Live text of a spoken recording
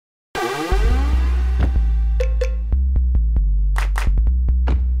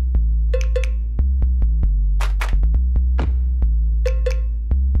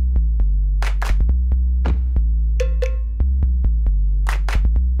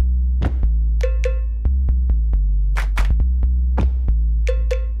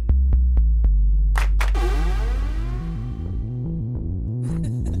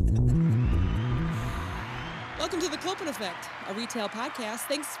Perfect, a retail podcast.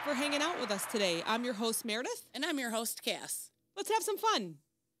 Thanks for hanging out with us today. I'm your host, Meredith. And I'm your host, Cass. Let's have some fun.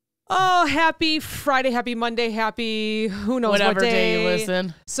 Oh, happy Friday, happy Monday, happy who knows Whatever what day you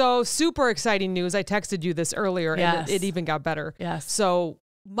listen. So super exciting news. I texted you this earlier and it even got better. Yes. So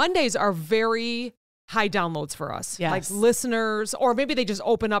Mondays are very high downloads for us. Yes. Like listeners, or maybe they just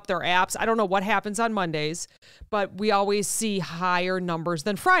open up their apps. I don't know what happens on Mondays, but we always see higher numbers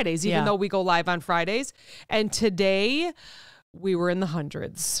than Fridays, even though we go live on Fridays. And today we were in the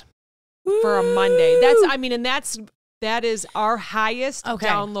hundreds for a Monday. That is our highest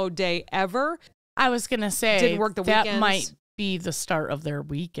download day ever. I was going to say, didn't work the that weekends. Might be the start of their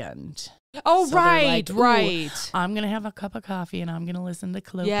weekend. Oh, so right. I'm going to have a cup of coffee and I'm going to listen to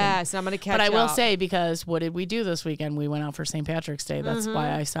Clopen. Yes, I'm going to catch up. But I will say, because what did we do this weekend? We went out for St. Patrick's Day. That's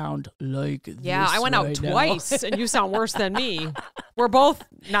why I sound like this. Yeah, I went out right twice and you sound worse than me. We're both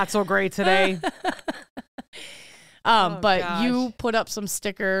not so great today. But gosh. you put up some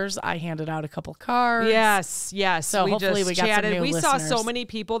stickers. I handed out a couple cards. Yes. So hopefully we got chatted. some new We saw listeners. so many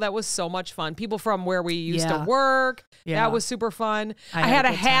people. That was so much fun. People from where we used to Yeah. work. Yeah. That was super fun. I I had had a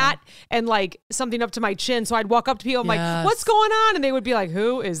a good hat time. and like something up to my chin. So I'd walk up to people. I'm like, Yes. what's going on? And they would be like,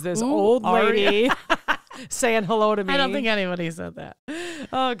 who is this old are lady saying hello to me? I don't think anybody said that.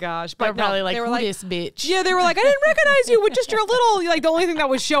 Oh gosh. They're But probably no, like, they were who like, this bitch? yeah, they were like, I didn't recognize you with just your little, like the only thing that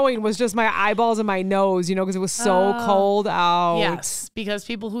was showing was just my eyeballs and my nose, because it was so cold out. Yes, because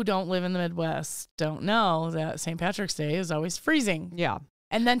people who don't live in the Midwest don't know that St. Patrick's Day is always freezing. Yeah.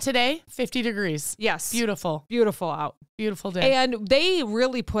 And then today, 50 degrees. Yes. Beautiful. Beautiful out. Beautiful day. And they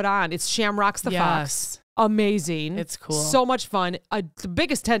really put on, it's Shamrocks the Fox. Amazing. It's cool. So much fun. The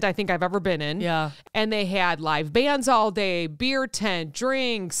biggest tent I think I've ever been in. Yeah. And they had live bands all day, beer tent,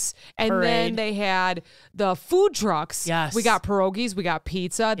 drinks. And then Parade. they had the food trucks. Yes. We got pierogies. We got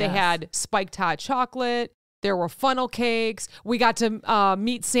pizza. They Yes. had spiked hot chocolate. There were funnel cakes. We got to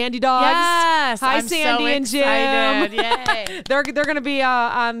meet Sandy Dogs. Yes. Hi, I'm Sandy so and Jim. excited. Yay. They're going to be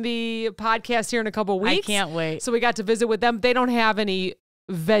on the podcast here in a couple weeks. I can't wait. So we got to visit with them. They don't have any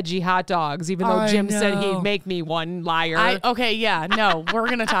veggie hot dogs, even though I Jim said know. he'd make me one. Liar. We're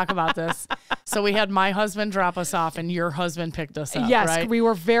going to talk about this. So we had my husband drop us off and your husband picked us up, yes, right? we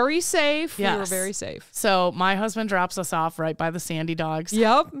were very safe. Yes. We were very safe. So my husband drops us off right by the Sandy Dogs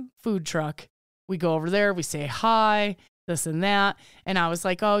Yep. food truck. We go over there, we say hi, this and that. And I was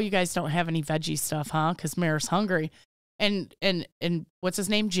like, oh, you guys don't have any veggie stuff, huh? Because Mare's hungry. And what's his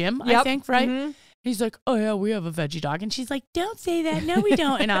name? Jim, Yep. I think, right? Mhm. He's like, oh, yeah, we have a veggie dog. And she's like, don't say that. No, we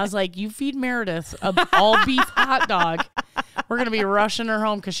don't. And I was like, you feed Meredith a all beef hot dog. We're going to be rushing her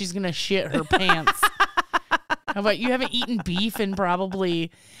home because she's going to shit her pants. How about you haven't eaten beef and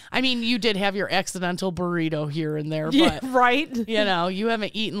probably, you did have your accidental burrito here and there, Yeah, but right. you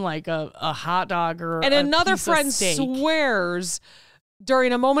haven't eaten like a hot dog or And a another piece of friend steak. swears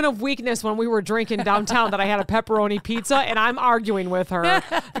during a moment of weakness when we were drinking downtown that I had a pepperoni pizza, and I'm arguing with her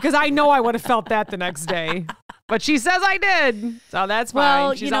because I know I would have felt that the next day. But she says I did. So that's fine.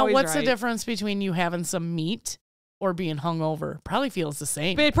 Well, She's what's always the right. difference between you having some meat or being hungover? Probably feels the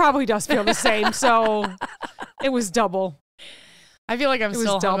same. It probably does feel the same. So it was double. I feel like I'm It was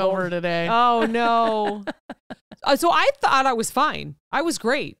still double. hungover today. Oh, no. So I thought I was fine. I was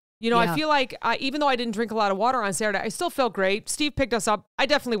great. I Yeah. feel like even though I didn't drink a lot of water on Saturday, I still felt great. Steve picked us up. I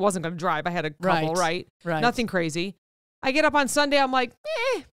definitely wasn't going to drive. I had a couple, right? Right. Nothing crazy. I get up on Sunday. I'm like,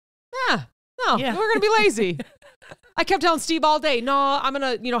 no, Yeah. we're going to be lazy. I kept telling Steve all day, no, I'm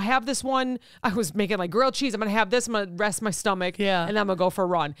going to, have this one. I was making like grilled cheese. I'm going to have this. I'm going to rest my stomach. Yeah. And then I'm going to go for a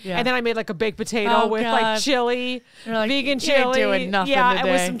run. Yeah. And then I made like a baked potato Oh, with like God. chili, You're like, vegan you ain't chili. doing nothing yeah. And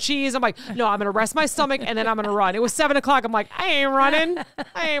with today. some cheese. I'm like, no, I'm going to rest my stomach and then I'm going to run. It was 7:00. I'm like, I ain't running.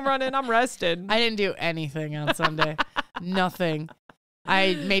 I'm rested. I didn't do anything on Sunday. Nothing.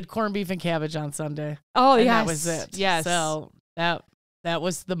 I made corned beef and cabbage on Sunday. Oh, and yes. that was it. Yes. So that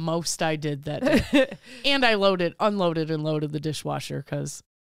was the most I did that day. And I unloaded and loaded the dishwasher because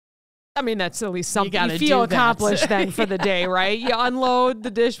that's at least something gotta you feel do that. accomplished then for the day, right? You unload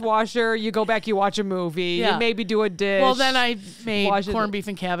the dishwasher, you go back, you watch a movie, Yeah. you maybe do a dish. well, then I made wash it- corned beef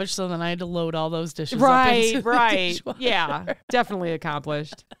and cabbage, so then I had to load all those dishes. Right, up into right. The dishwasher. Yeah, definitely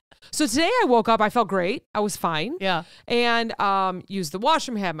accomplished. So today I woke up, I felt great. I was fine. Yeah. And used the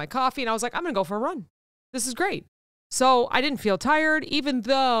washroom, had my coffee, and I was like, I'm going to go for a run. This is great. So I didn't feel tired, even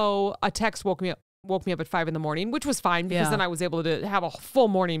though a text woke me up at 5 a.m, which was fine because Yeah. then I was able to have a full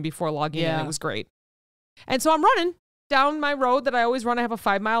morning before logging in. Yeah. It was great. And so I'm running down my road that I always run. I have a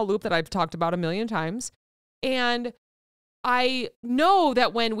 5-mile loop that I've talked about a million times. And I know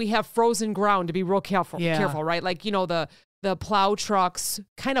that when we have frozen ground to be real careful, Yeah. right? Like, the plow trucks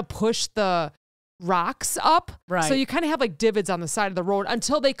kind of push the rocks up. Right. So you kind of have like divots on the side of the road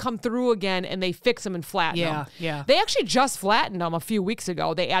until they come through again and they fix them and flatten them. Yeah. They actually just flattened them a few weeks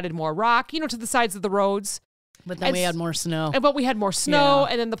ago. They added more rock, to the sides of the roads. But then we had more snow. But we had more snow,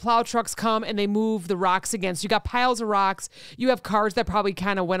 and then the plow trucks come and they move the rocks again. So you got piles of rocks. You have cars that probably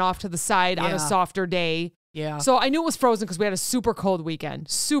kind of went off to the side on a softer day. Yeah. So I knew it was frozen because we had a super cold weekend.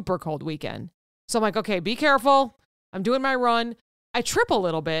 Super cold weekend. So I'm like, okay, be careful. I'm doing my run. I trip a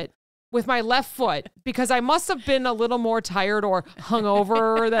little bit with my left foot because I must have been a little more tired or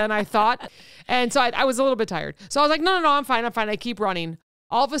hungover than I thought. And so I was a little bit tired. So I was like, no, I'm fine. I keep running.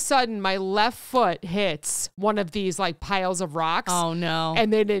 All of a sudden, my left foot hits one of these like piles of rocks. Oh no!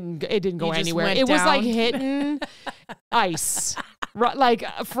 And it didn't go anywhere. It was like hitting ice, like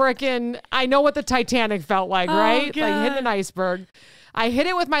frickin'. I know what the Titanic felt like, right? God. Like hitting an iceberg. I hit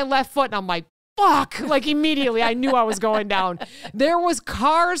it with my left foot, and I'm like, fuck! Like immediately, I knew I was going down. There was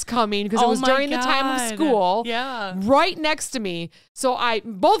cars coming because it was during the time of school. Yeah, right next to me. So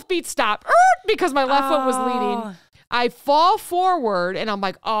both feet stopped because my left foot was leading. I fall forward and I'm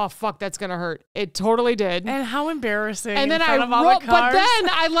like, oh fuck, that's gonna hurt. It totally did. And how embarrassing! And then I rolled, but then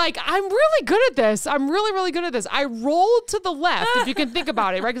I'm really good at this. I'm really, really good at this. I rolled to the left, if you can think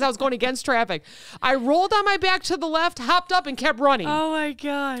about it, right? Because I was going against traffic. I rolled on my back to the left, hopped up, and kept running. Oh my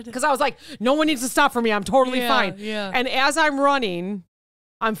God! Because I was like, no one needs to stop for me. I'm totally fine. Yeah. And as I'm running,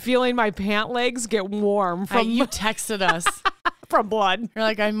 I'm feeling my pant legs get warm from you texted us. From blood. You're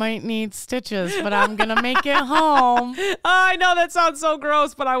like, I might need stitches, but I'm going to make it home. I know that sounds so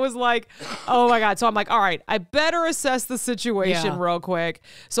gross, but I was like, oh my God. So I'm like, all right, I better assess the situation real quick.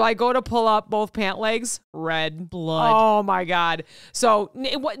 So I go to pull up both pant legs, red. Blood. Oh my God. So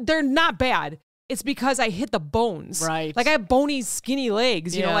they're not bad. It's because I hit the bones. Right. Like I have bony, skinny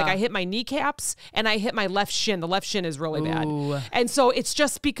legs. You know, Yeah. like I hit my kneecaps and I hit my left shin. The left shin is really Ooh. bad. And so it's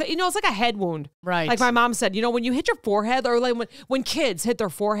just because, it's like a head wound. Right. Like my mom said, when you hit your forehead or like when kids hit their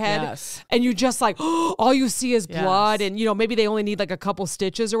forehead Yes. and you just like, all you see is Yes. blood and, maybe they only need like a couple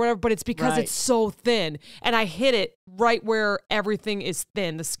stitches or whatever, but it's because Right. it's so thin. And I hit it right where everything is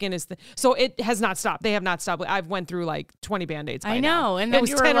thin. The skin is thin. So it has not stopped. They have not stopped. I've went through like 20 Band-Aids by I now. know. And it then was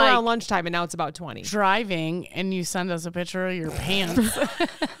you 10 were around like lunchtime and now it's about 20. driving and you send us a picture of your pants.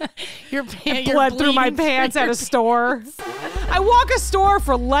 Your pants Bled through my pants at a store. I walk a store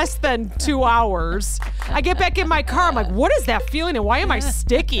for less than 2 hours. I get back in my car. I'm like, what is that feeling and why am I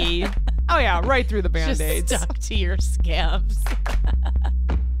sticky? Oh yeah, right through the Band-Aids. Just stuck to your scabs.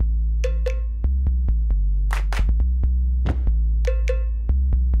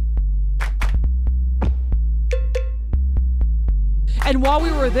 And while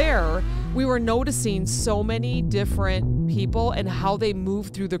we were there, we were noticing so many different people and how they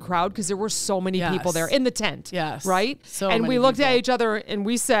moved through the crowd because there were so many people there in the tent. Yes. Right? So and many we looked people. at each other and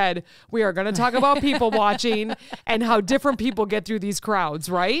we said, we are going to talk about people watching and how different people get through these crowds,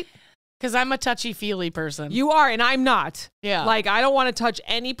 right? Because I'm a touchy-feely person. You are, and I'm not. Yeah. Like, I don't want to touch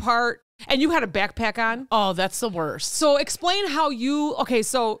any part. And you had a backpack on. Oh, that's the worst. So explain how okay,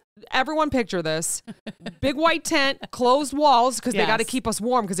 so everyone picture this. Big white tent, closed walls, because they got to keep us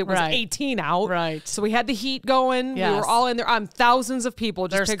warm because it was Right. 18 out. Right. So we had the heat going. Yes. We were all in there. Thousands of people.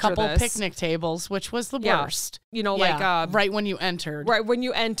 Just There's a picture couple this. picnic tables, which was the Yeah. worst. Like right when you entered. right when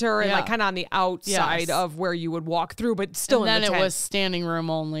you enter and Yeah. like kind of on the outside Yes. of where you would walk through, but still And in then the it tent. was standing room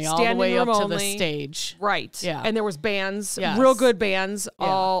only, all the Standing way up room to the only. stage. Right. Yeah. And there was bands, Yes. real good bands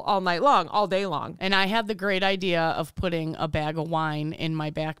all night long, all day long. And I had the great idea of putting a bag of wine in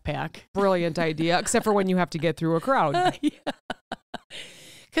my backpack. Brilliant idea, except for when you have to get through a crowd.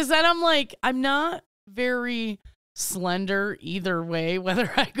 Because then I'm like, I'm not very slender either way,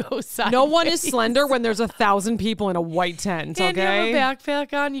 whether I go sideways. No one is slender when there's 1,000 people in a white tent, And you okay? have a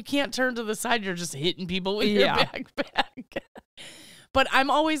backpack on, you can't turn to the side. You're just hitting people with your Yeah. backpack. But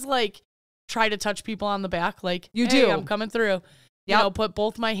I'm always like, try to touch people on the back. Like, You hey, do. I'm coming through. Yep. Put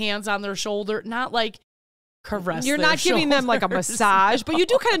both my hands on their shoulder. Not like caress You're their not giving them like a shoulders. massage, but you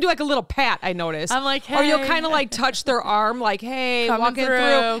do kind of do like a little pat, I noticed. I'm like, hey. Or you'll kind of like touch their arm, like, hey, Coming walking through, through.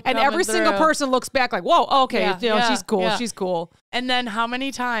 And coming every single through. person looks back like, whoa, okay, Yeah, you know, yeah, she's cool, yeah. she's cool. And then how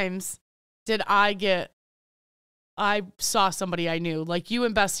many times did I saw somebody I knew, like you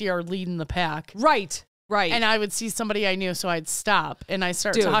and Bessie are leading the pack. Right. And I would see somebody I knew, so I'd stop and I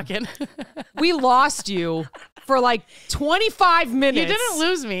start Dude. talking. We lost you for like 25 minutes. You didn't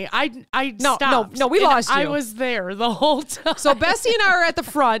lose me. I No, stopped. no, we and lost I you. was there the whole time. So Bessie and I are at the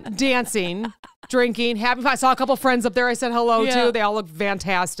front dancing, drinking, having fun. I saw a couple friends up there I said hello Yeah. to. They all look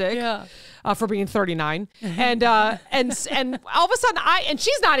fantastic. Yeah. For being 39. And all of a sudden and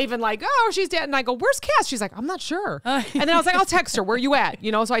she's not even like, oh, she's dead. And I go, where's Cass? She's like, I'm not sure. And then I was like, I'll text her. Where you at?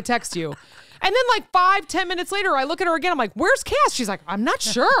 So I text you. And then like 5-10 minutes later, I look at her again. I'm like, where's Cass? She's like, I'm not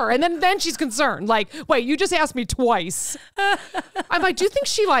sure. And then she's concerned. Like, wait, you just asked me twice. I'm like, do you think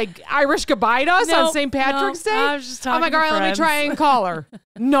she like Irish goodbye to us on St. Patrick's Day? I was just talking I'm like, all right, let me try and call her.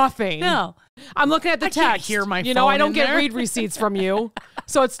 Nothing. No. I'm looking at the text. Can't hear my phone I don't in get there. read receipts from you.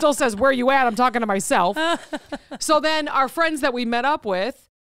 So it still says, where you at? I'm talking to myself. So then our friends that we met up with,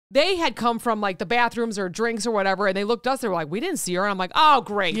 they had come from like the bathrooms or drinks or whatever, and they looked at us. They were like, we didn't see her. And I'm like, oh,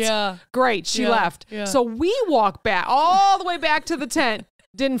 great. Yeah. Great. She left. Yeah. So we walk back all the way back to the tent.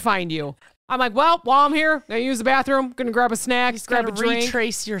 Didn't find you. I'm like, well, while I'm here, gonna use the bathroom, gonna grab a snack, grab a drink.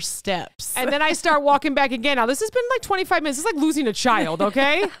 Retrace your steps. And then I start walking back again. Now, this has been like 25 minutes. It's like losing a child,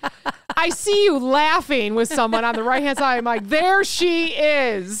 okay? I see you laughing with someone on the right-hand side. I'm like, there she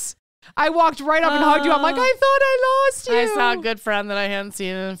is. I walked right up and hugged you. I'm like, I thought I lost you. I saw a good friend that I hadn't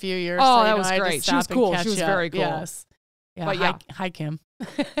seen in a few years. Oh, so, that was great. She was cool. She was very cool. Yes. Yeah, but hi, Kim.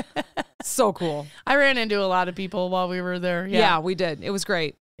 So cool. I ran into a lot of people while we were there. Yeah, we did. It was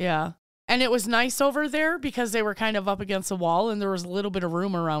great. Yeah. And it was nice over there because they were kind of up against the wall and there was a little bit of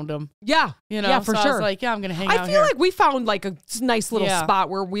room around them. Yeah. You know, yeah, for so sure. I was like, yeah, I'm going to hang out here. I feel like we found like a nice little spot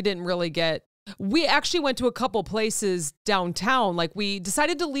where we didn't really get. We actually went to a couple places downtown. Like we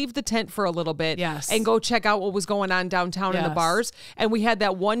decided to leave the tent for a little bit and go check out what was going on downtown in the bars. And we had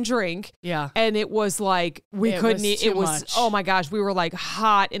that one drink. Yeah. And it was like, we couldn't eat. It was, oh my gosh, we were like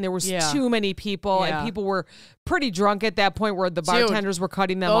hot and there was too many people and people were pretty drunk at that point where the bartenders were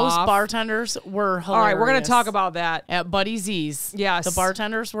cutting them off. Those bartenders were hilarious. All right, we're going to talk about that. At Buddy Z's. Yes. The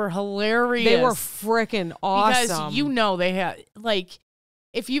bartenders were hilarious. They were freaking awesome. Because you know they had, like,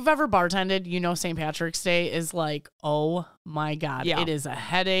 if you've ever bartended, you know St. Patrick's Day is like, oh my God. Yeah. It is a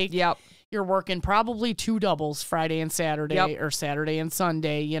headache. Yep. You're working probably 2 doubles, Friday and Saturday, or Saturday and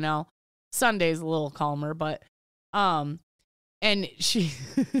Sunday, you know. Sunday's a little calmer, but, and she,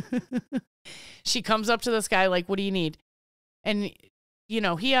 she comes up to this guy like, what do you need? And, you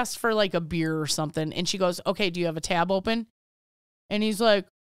know, he asked for like a beer or something. And she goes, okay, do you have a tab open? And he's like,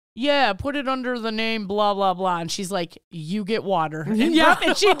 yeah, put it under the name, blah, blah, blah. And she's like, you get water. And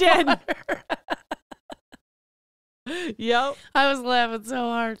and she did. Yep. I was laughing so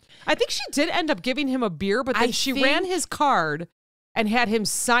hard. I think she did end up giving him a beer, but then she ran his card and had him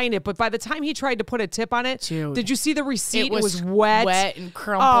sign it. But by the time he tried to put a tip on it, did you see the receipt? It was wet. Wet and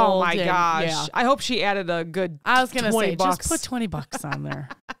crumpled. Oh, my gosh. Yeah. I hope she added a good I was going to say, $20. just put $20 on there.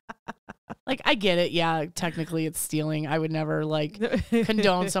 Like, I get it. Yeah, technically it's stealing. I would never, like,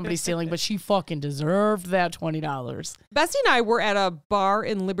 condone somebody stealing, but she fucking deserved that $20. Bessie and I were at a bar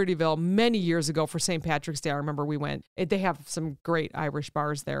in Libertyville many years ago for St. Patrick's Day. I remember we went. They have some great Irish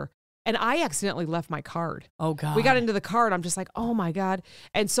bars there. And I accidentally left my card. Oh, God. We got into the card. I'm just like, oh, my God.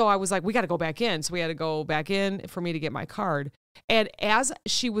 And so I was like, we got to go back in. So we had to go back in for me to get my card. And as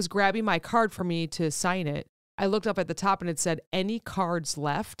she was grabbing my card for me to sign it, I looked up at the top and it said, any cards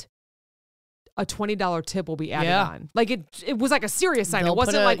left, a $20 tip will be added on. Like it was like a serious sign. It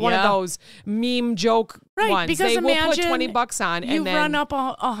wasn't like one of those meme joke ones. Because they will put $20 on. You run up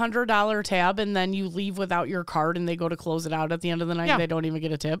a $100 tab and then you leave without your card and they go to close it out at the end of the night. And they don't even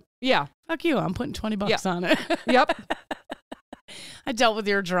get a tip. Yeah. Fuck you. I'm putting $20 on it. Yep. I dealt with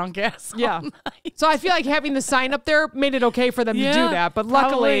your drunk ass. Yeah. So I feel like having the sign up there made it okay for them to do that. But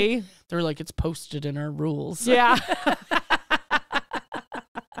luckily they're like, it's posted in our rules. Yeah.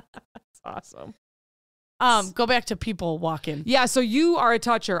 Awesome. Go back to people walking. Yeah, so you are a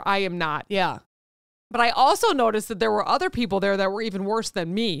toucher. I am not. Yeah. But I also noticed that there were other people there that were even worse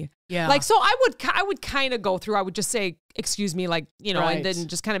than me. Yeah. Like, so I would kind of go through. I would just say, excuse me, like, you know, and then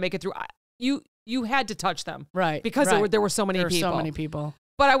just kind of make it through. You had to touch them. Right. Because there were so many people. So many people.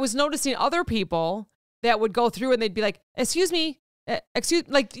 But I was noticing other people that would go through and they'd be like, excuse me.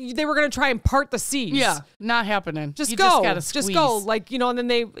 Like they were going to try and part the seas. Yeah, not happening. Just go. Just go. Like, you know, and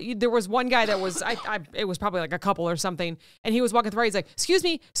then there was one guy that was, it was probably like a couple or something. And he was walking through. He's like, excuse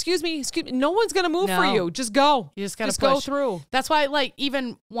me. No one's going to move for you. Just go. You just got to go through. That's why I like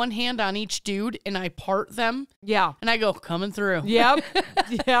even one hand on each dude and I part them. Yeah. And I go, coming through. Yep.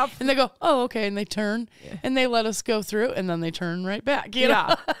 Yep. And they go, oh, okay. And they turn and they let us go through and then they turn right back. You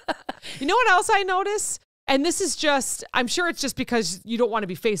know? You know what else I notice? And this is just, I'm sure it's just because you don't want to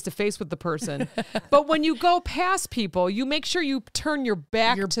be face to face with the person. But when you go past people, you make sure you turn your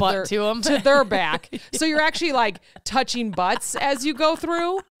back to their back. So you're actually like touching butts as you go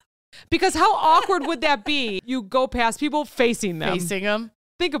through. Because how awkward would that be? You go past people facing them.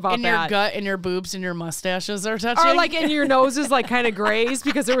 Think about and that. Your gut and your boobs and your mustaches are touching. Or like, and your nose is like kind of grazed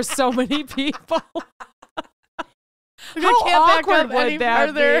because there were so many people. How awkward would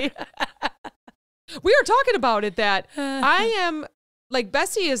that be? We were talking about it that I am like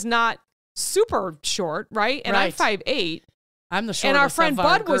Bessie is not super short, right? And I'm 5'8". I'm the shortest. And our friend of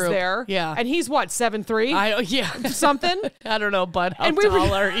our Bud was group. there. Yeah. And he's what, 7'3"? Yeah. Something? I don't know, Bud. How And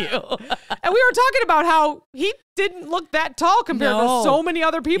tall are you? And we were talking about how he didn't look that tall compared to so many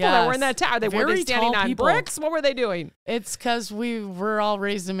other people that were in that town. Were they standing on bricks? What were they doing? It's because we were all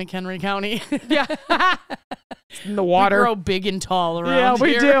raised in McHenry County. Yeah. In the water. We grow big and tall around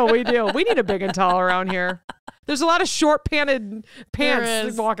here. Yeah, we do. We need a big and tall around here. There's a lot of short panted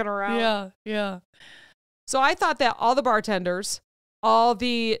pants walking around. Yeah. So I thought that all the bartenders, all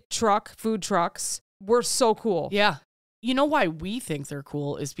the food trucks were so cool. Yeah. You know why we think they're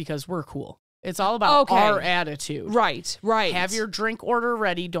cool is because we're cool. It's all about our attitude. Right. Have your drink order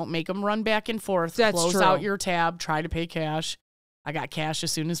ready. Don't make them run back and forth. That's Close true. out your tab. Try to pay cash. I got cash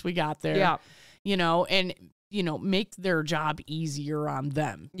as soon as we got there. Yeah. And make their job easier on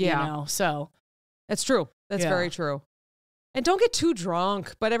them. Yeah. So. That's true. That's very true. And don't get too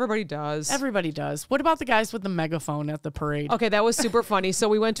drunk, but everybody does. Everybody does. What about the guys with the megaphone at the parade? Okay, that was super funny. So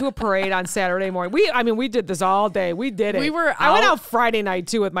we went to a parade on Saturday morning. We did this all day. We did it. I went out Friday night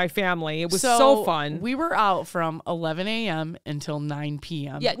too with my family. It was so fun. We were out from 11 a.m. until 9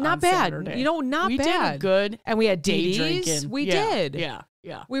 p.m. Yeah, not bad. Saturday. Not we bad. Did good. And we had day DDs. drinking. We did.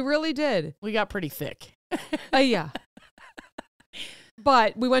 Yeah. We really did. We got pretty thick. Yeah.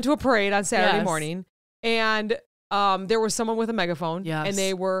 But we went to a parade on Saturday morning, and there was someone with a megaphone, and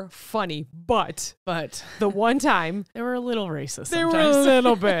they were funny, but the one time they were a little racist. They were a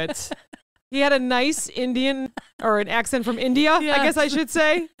little bit. He had a nice Indian or an accent from India, I guess I should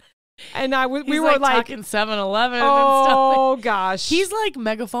say. And we were like talking 7-Eleven and stuff. Oh gosh, he's like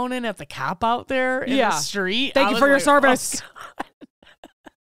megaphoning at the cop out there in the street. Thank you for your service.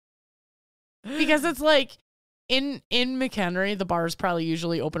 Because it's like. In McHenry, the bars probably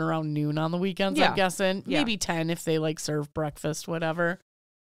usually open around noon on the weekends, I'm guessing. Maybe 10 if they like serve breakfast, whatever.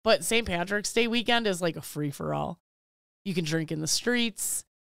 But St. Patrick's Day weekend is like a free-for-all. You can drink in the streets.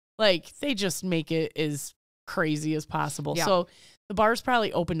 Like, they just make it as crazy as possible. Yeah. So the bars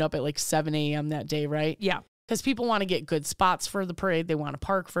probably opened up at like 7 a.m. that day, right? Yeah. Because people want to get good spots for the parade. They want to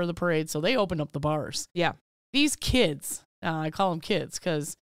park for the parade. So they opened up the bars. Yeah. These kids, I call them kids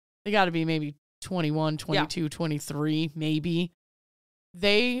because they got to be maybe 21, 22, 23, maybe.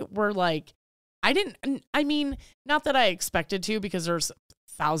 They were like, not that I expected to because there's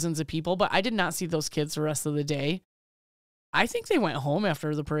thousands of people, but I did not see those kids the rest of the day. I think they went home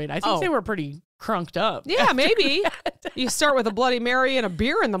after the parade. I think they were pretty crunked up. Yeah, maybe. You start with a Bloody Mary and a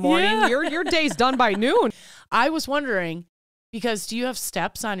beer in the morning. Yeah. Your day's done by noon. I was wondering, because do you have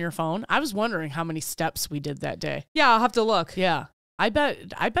steps on your phone? I was wondering how many steps we did that day. Yeah, I'll have to look. Yeah. I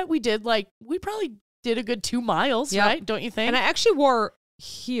bet we did we probably did a good 2 miles, right? Don't you think? And I actually wore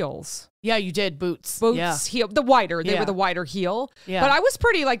heels. Yeah, you did. Boots, heel, the wider. They were the wider heel. Yeah. But I was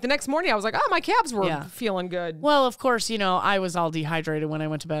pretty, the next morning I was like, oh, my calves were feeling good. Well, of course, I was all dehydrated when I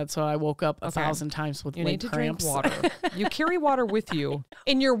went to bed, so I woke up 1,000 times with leg cramps. You need to drink water. You carry water with you.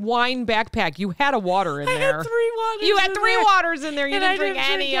 In your wine backpack, you had a water in there. I had 3 waters. You had 3 waters in there. You didn't drink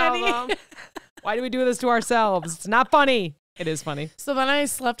any of them. Why do we do this to ourselves? It's not funny. It is funny. So then I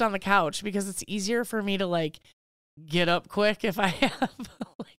slept on the couch because it's easier for me to get up quick if I have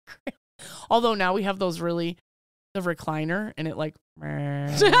cramp. Although now we have the recliner and it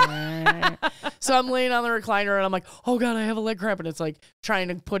so I'm laying on the recliner and I'm like, oh God, I have a leg cramp. And it's trying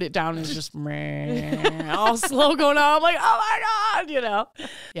to put it down and it's just all slow going on. I'm like, oh my God,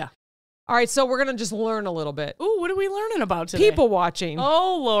 Yeah. All right, so we're going to just learn a little bit. Ooh, what are we learning about today? People watching.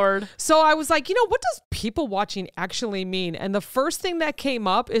 Oh, Lord. So I was like, what does people watching actually mean? And the first thing that came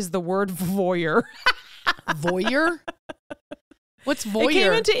up is the word voyeur. Voyeur? What's voyeur? It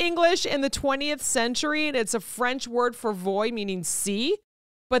came into English in the 20th century, and it's a French word for voy, meaning see,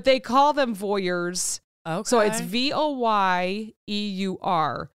 but they call them voyeurs. Okay. So it's voyeur.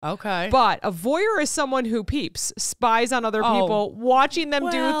 Okay. But a voyeur is someone who peeps, spies on other people, watching them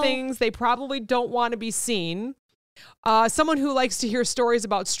do things they probably don't want to be seen. Someone who likes to hear stories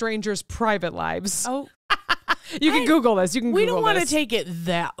about strangers' private lives. Oh. You can Google this. We don't want to take it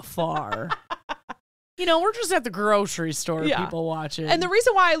that far. We're just at the grocery store, people watching. And the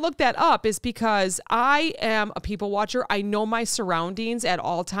reason why I looked that up is because I am a people watcher. I know my surroundings at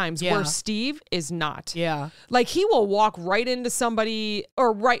all times, where Steve is not. Yeah. He will walk right into somebody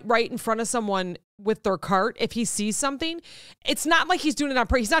or right in front of someone with their cart if he sees something. It's not like he's doing it on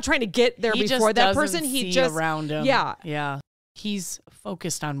purpose. He's not trying to get there before that person. He just around him. Yeah. Yeah. He's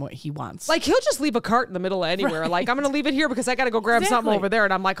focused on what he wants. He'll just leave a cart in the middle of anywhere. I'm going to leave it here because I got to go grab something over there.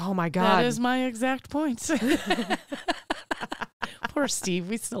 And I'm like, oh my God. That is my exact point. Poor Steve.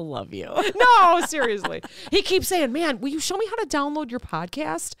 We still love you. No, seriously. He keeps saying, man, will you show me how to download your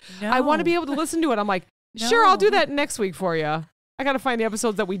podcast? No. I want to be able to listen to it. I'm like, sure, I'll do that next week for you. I got to find the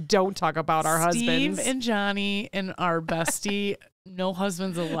episodes that we don't talk about our husbands. Steve and Johnny and our bestie, no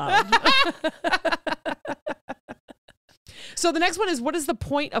husbands allowed. So the next one is, what is the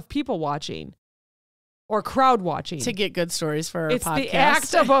point of people watching or crowd watching? To get good stories for our it's podcast. the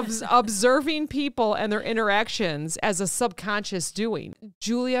act of observing people and their interactions as a subconscious doing.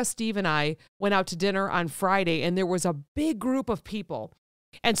 Julia, Steve, and I went out to dinner on Friday, and there was a big group of people.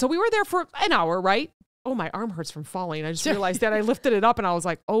 And so we were there for an hour, right? Oh, my arm hurts from falling. I just realized that. I lifted it up and I was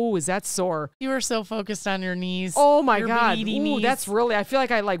like, oh, is that sore? You were so focused on your knees. Oh my God. Ooh, knees. that's really, I feel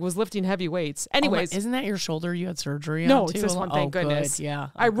like I was lifting heavy weights. Anyways. Isn't that your shoulder you had surgery on? No, too? it's this one, thank goodness. Good. Yeah.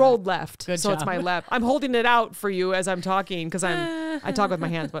 I rolled left. Good so job. It's my left. I'm holding it out for you as I'm talking because I talk with my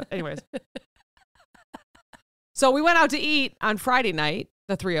hands, but anyways. So we went out to eat on Friday night,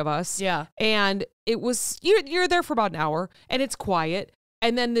 the three of us. Yeah. And it was, you're there for about an hour and it's quiet.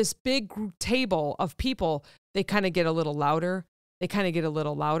 And then this big table of people, they kind of get a little louder.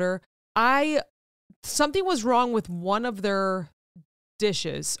 Something was wrong with one of their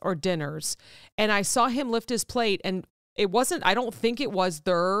dishes or dinners. And I saw him lift his plate and it wasn't, I don't think it was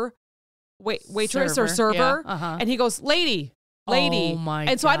their waitress or server. Yeah, And he goes, lady. Oh my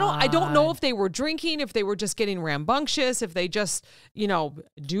and so God. I don't know if they were drinking, if they were just getting rambunctious, if they just,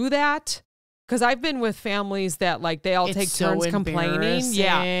 do that. Because I've been with families that they all take turns complaining.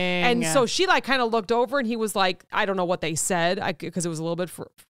 Yeah. And so she kind of looked over and he was like, I don't know what they said because it was a little bit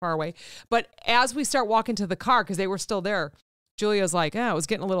far away. But as we start walking to the car, because they were still there, Julia's like, it was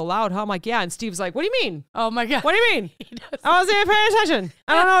getting a little loud. Huh? I'm like, yeah. And Steve's like, what do you mean? Oh my God. What do you mean? I wasn't even paying attention.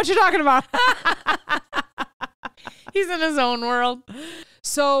 I don't know what you're talking about. He's in his own world.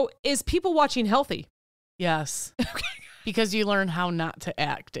 So is people watching healthy? Yes. Because you learn how not to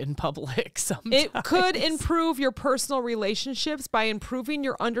act in public sometimes. It could improve your personal relationships by improving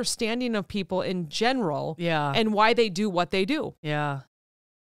your understanding of people in general. Yeah. And why they do what they do. Yeah.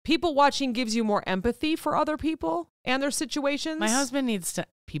 People watching gives you more empathy for other people and their situations. My husband needs to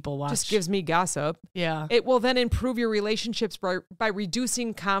people watch. Just gives me gossip. Yeah. It will then improve your relationships by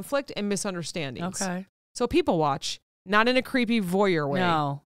reducing conflict and misunderstandings. Okay. So people watch, not in a creepy voyeur way.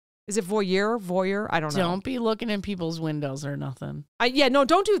 No. Is it voyeur? I don't know. Don't be looking in people's windows or nothing. No,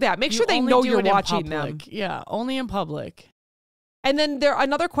 don't do that. Make sure they know you're watching them. Yeah, only in public. And then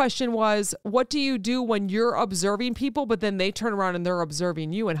another question was, what do you do when you're observing people, but then they turn around and they're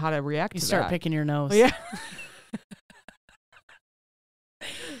observing you and how to react to that? You start picking your nose. Yeah.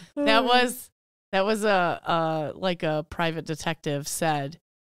 That was a private detective said,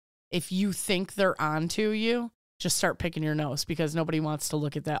 if you think they're onto you, just start picking your nose because nobody wants to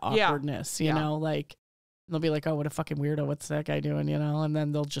look at that awkwardness, you know, they'll be like, oh, what a fucking weirdo. What's that guy doing? And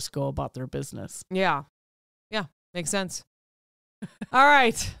then they'll just go about their business. Yeah. Yeah. Makes sense. All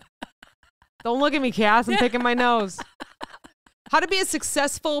right. Don't look at me, Cass. I'm picking my nose. How to be a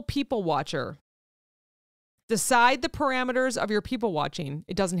successful people watcher. Decide the parameters of your people watching.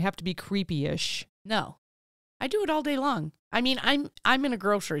 It doesn't have to be creepy-ish. No. I do it all day long. I mean, I'm in a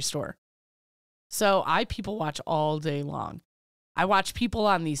grocery store. So I people watch all day long. I watch people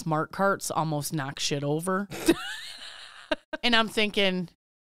on these Mart carts almost knock shit over. And I'm thinking,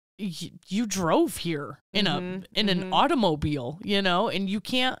 you drove here in an automobile, and you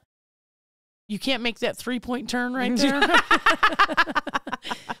can't make that 3-point turn right there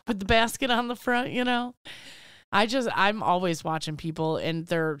with the basket on the front, I'm always watching people and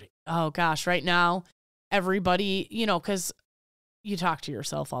they're, oh gosh, right now, everybody, because you talk to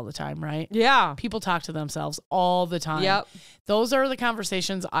yourself all the time, right? Yeah. People talk to themselves all the time. Yep. Those are the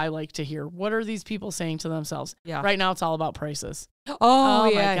conversations I like to hear. What are these people saying to themselves? Yeah. Right now, it's all about prices.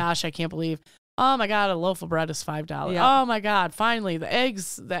 Oh my gosh, I can't believe. Oh my God, a loaf of bread is $5. Yep. Oh my God, finally,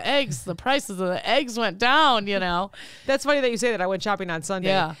 the prices of the eggs went down, That's funny that you say that. I went shopping on Sunday.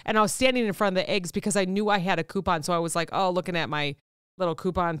 Yeah. And I was standing in front of the eggs because I knew I had a coupon. So I was like, looking at my little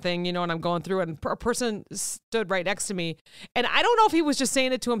coupon thing, and I'm going through it, and a person stood right next to me. And I don't know if he was just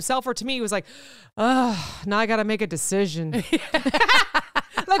saying it to himself or to me. He was like, now I got to make a decision.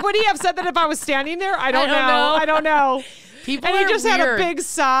 Like, would he have said that if I was standing there? I don't know. People and he just weird. had a big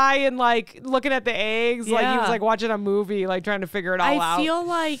sigh and looking at the eggs, like he was watching a movie, trying to figure it all out. I feel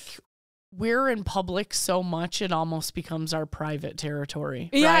like we're in public so much it almost becomes our private territory.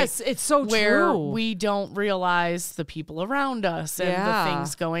 Yes, right? it's so where true. We don't realize the people around us and the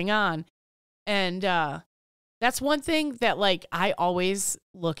things going on. And that's one thing that I always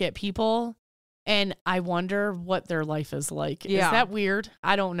look at people And I wonder what their life is like. Yeah. Is that weird?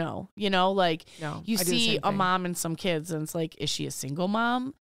 I don't know. You know, like No, you I do the see same a thing. mom and some kids and it's like, is she a single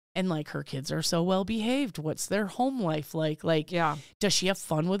mom? And like her kids are so well behaved. What's their home life like? Like, Yeah. does she have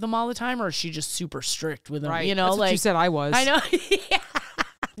fun with them all the time or is she just super strict with them? Right. You know, That's what like you said I was. I know. Yeah.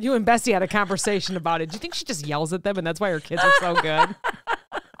 You and Bessie had a conversation about it. Do you think she just yells at them and that's why her kids are so good?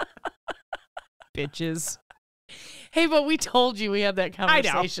 Bitches. Hey, but we told you we had that I know.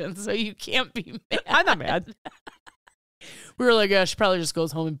 conversation, so you can't be mad. I'm not mad. We were like, yeah, she probably just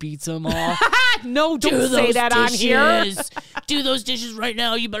goes home and beats them all. No, don't say that on here. Do those dishes right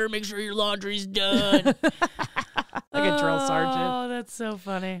now. You better make sure your laundry's done. Like a drill sergeant. Oh, that's so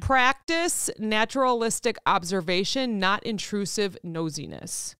funny. Practice naturalistic observation, not intrusive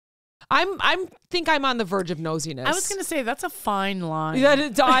nosiness. I'm think I'm on the verge of nosiness. I was going to say, that's a fine line.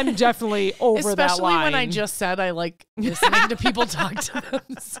 I'm definitely over that Especially line. when I just said I like listening to people talk to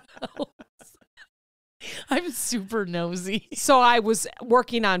themselves. I'm super nosy. So I was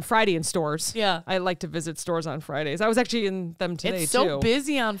working on Friday in stores. Yeah. I like to visit stores on Fridays. I was actually in them today It's so too.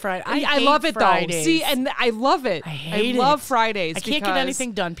 busy on Friday. I hate love it Fridays. though. See, and I love it. I love Fridays. I can't get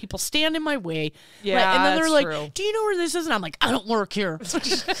anything done. People stand in my way. Yeah, and then they're that's like, true. do you know where this is? And I'm like, I don't work here.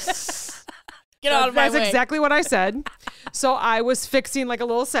 Get out of my way. That's exactly what I said. So I was fixing like a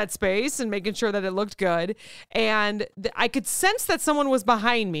little set space and making sure that it looked good. And I could sense that someone was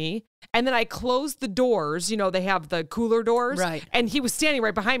behind me. And then I closed the doors. You know, they have the cooler doors. Right. And he was standing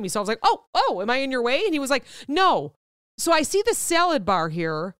right behind me. So I was like, oh, am I in your way? And he was like, no. So I see the salad bar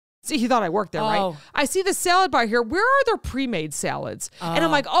here. See, he thought I worked there, right? Oh. I see the salad bar here. Where are their pre-made salads? And I'm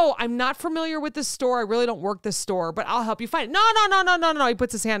like, I'm not familiar with this store. I really don't work this store, but I'll help you find it. No. He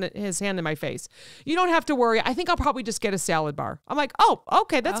puts his hand in my face. You don't have to worry. I think I'll probably just get a salad bar. I'm like, oh,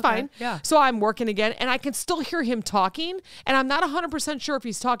 okay, that's fine. Yeah. So I'm working again, and I can still hear him talking, and I'm not 100% sure if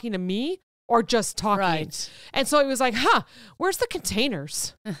he's talking to me or just talking. Right. And so he was like, where's the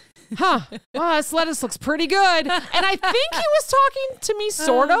containers? Well, this lettuce looks pretty good. And I think he was talking to me,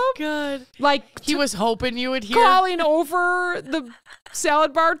 sort of. Good. Like He was hoping you would hear. calling over the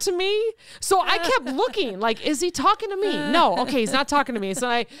salad bar to me. So I kept looking, like, is he talking to me? No. Okay, he's not talking to me. So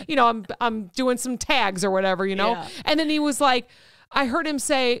I'm doing some tags or whatever, Yeah. And then he was like, I heard him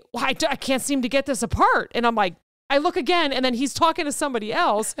say, well, I can't seem to get this apart. And I'm like, I look again, and then he's talking to somebody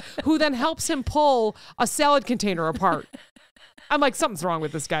else who then helps him pull a salad container apart. I'm like, something's wrong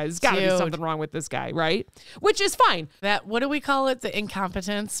with this guy. There's got to be something wrong with this guy, right? Which is fine. That, what do we call it? The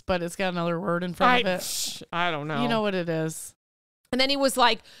incompetence, but it's got another word in front of it. I don't know. You know what it is. And then he was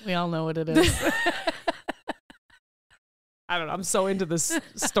like, We all know what it is. I don't know. I'm so into this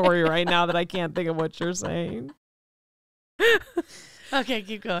story right now that I can't think of what you're saying. Okay,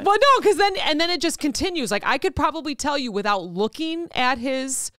 keep going. Well, no, because then it just continues. Like I could probably tell you without looking at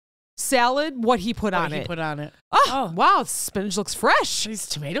his salad what he put on it. Put on it. Oh, wow, spinach looks fresh. These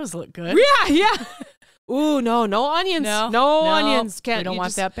tomatoes look good. Yeah. Ooh, no onions. No onions. We don't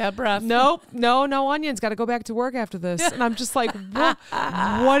want that bad breath. Nope, no onions. Got to go back to work after this. And I'm just like,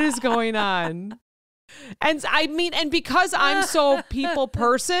 what is going on? And I mean, and because I'm so people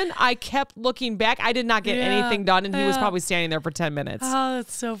person, I kept looking back. I did not get anything done, and he was probably standing there for 10 minutes. Oh,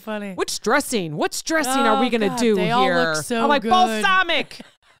 that's so funny. What dressing are we going to do they here? all look so I'm like, good. balsamic.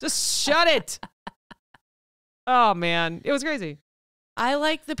 Just shut it. Oh, man. It was crazy. I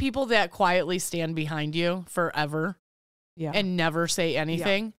like the people that quietly stand behind you forever and never say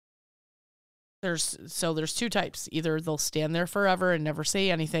anything. There's two types. Either they'll stand there forever and never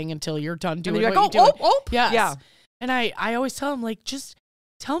say anything until you're done doing what you're doing. Yes. Yeah. And I always tell them, like, just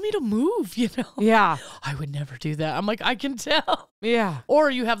tell me to move, Yeah. I would never do that. I'm like, I can tell. Yeah.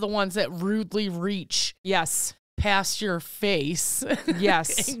 Or you have the ones that rudely reach Yes. past your face.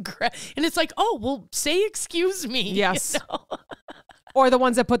 Yes. and it's like, oh, well, say excuse me. Yes. Or the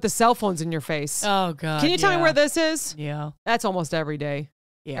ones that put the cell phones in your face. Oh, God. Can you tell me where this is? Yeah. That's almost every day.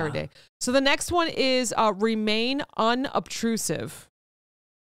 Yeah. Every day. So the next one is remain unobtrusive.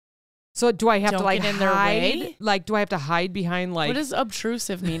 So do I have to like get in their hide? way? Like, do I have to hide behind like? What does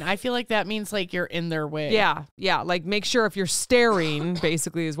obtrusive mean? I feel like that means like you're in their way. Yeah. Like make sure if you're staring,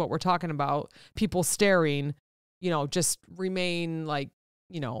 basically is what we're talking about. People staring, just remain like,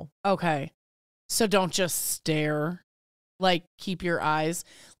 Okay. So don't just stare. Like keep your eyes.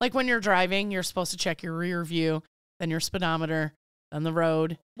 Like when you're driving, you're supposed to check your rear view, then your speedometer, then the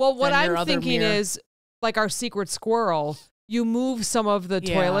road. Well, what then your I'm other thinking mirror. is like our secret squirrel. You move some of the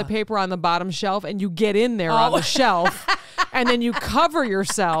toilet paper on the bottom shelf and you get in there on the shelf and then you cover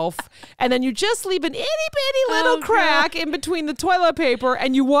yourself and then you just leave an itty bitty little crack in between the toilet paper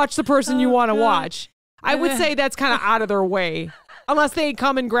and you watch the person you want to watch. I would say that's kind of out of their way. Unless they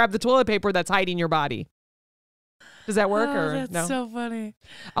come and grab the toilet paper that's hiding your body. Does that work? Or that's no? so funny.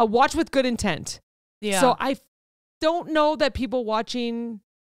 Watch with good intent. Yeah. So I don't know that people watching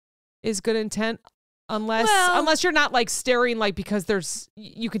is good intent unless you're not like staring like because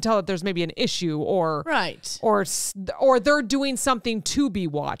you can tell that there's maybe an issue or or they're doing something to be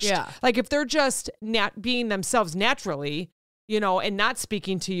watched. Yeah. Like if they're just being themselves naturally, and not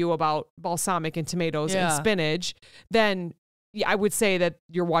speaking to you about balsamic and tomatoes and spinach, then I would say that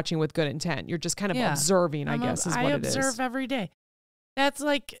you're watching with good intent. You're just kind of observing, I guess, is what it is. I observe every day. That's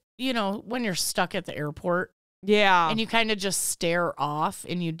like, when you're stuck at the airport. Yeah. And you kind of just stare off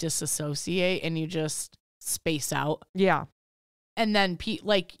and you disassociate and you just space out. Yeah. And then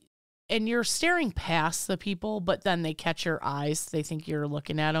and you're staring past the people, but then they catch your eyes. They think you're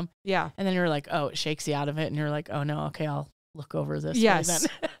looking at them. Yeah. And then you're like, oh, it shakes you out of it. And you're like, oh no, okay, I'll look over this. Yes. way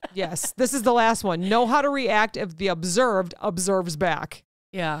then. Yes. This is the last one. Know how to react if the observed observes back.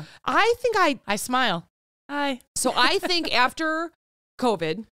 Yeah. I think I smile. Hi. So I think after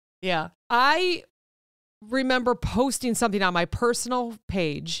COVID, I remember posting something on my personal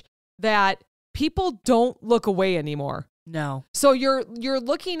page that people don't look away anymore. No. So you're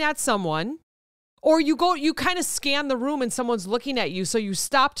looking at someone, or you kind of scan the room and someone's looking at you, so you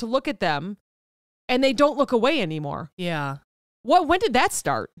stop to look at them and they don't look away anymore. Yeah. When did that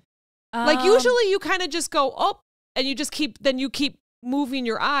start? Like usually you kind of just go up and you just keep moving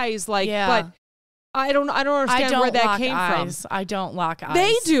your eyes but I don't understand where that came from. I don't lock eyes.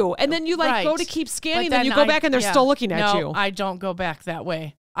 They do. And then you go to keep scanning, then you go back and they're still looking at you. I don't go back that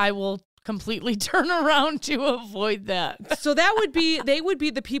way. I will completely turn around to avoid that. So they would be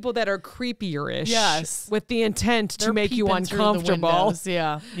the people that are creepier-ish. Yes. With the intent to make you uncomfortable.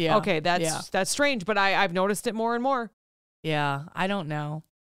 Yeah. Okay, that's strange, but I've noticed it more and more. Yeah, I don't know.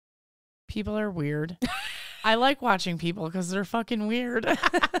 People are weird. I like watching people because they're fucking weird.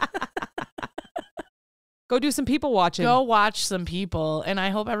 Go do some people watching. Go watch some people. And I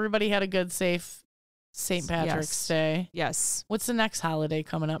hope everybody had a good, safe St. Patrick's Day. Yes. What's the next holiday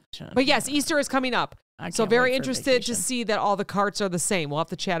coming up? But yes, Easter is coming up. So very interested to see that all the carts are the same. We'll have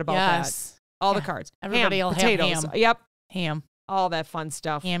to chat about that. All the carts. Everybody will have potatoes. ham. Yep. Ham. All that fun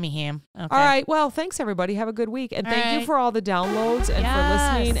stuff. Hammy ham. Okay. All right. Well, thanks, everybody. Have a good week. And thank you for all the downloads and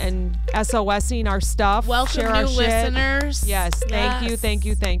for listening and SOSing our stuff. Welcome, new listeners. Yes.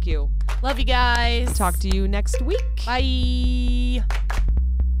 Thank you. Love you guys. Talk to you next week. Bye.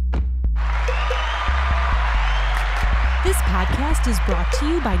 This podcast is brought to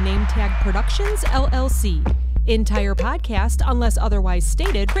you by NameTag Productions, LLC. Entire podcast, unless otherwise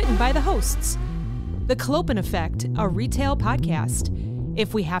stated, written by the hosts. The Clopen Effect, a retail podcast.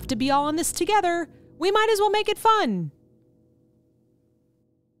 If we have to be all in this together, we might as well make it fun.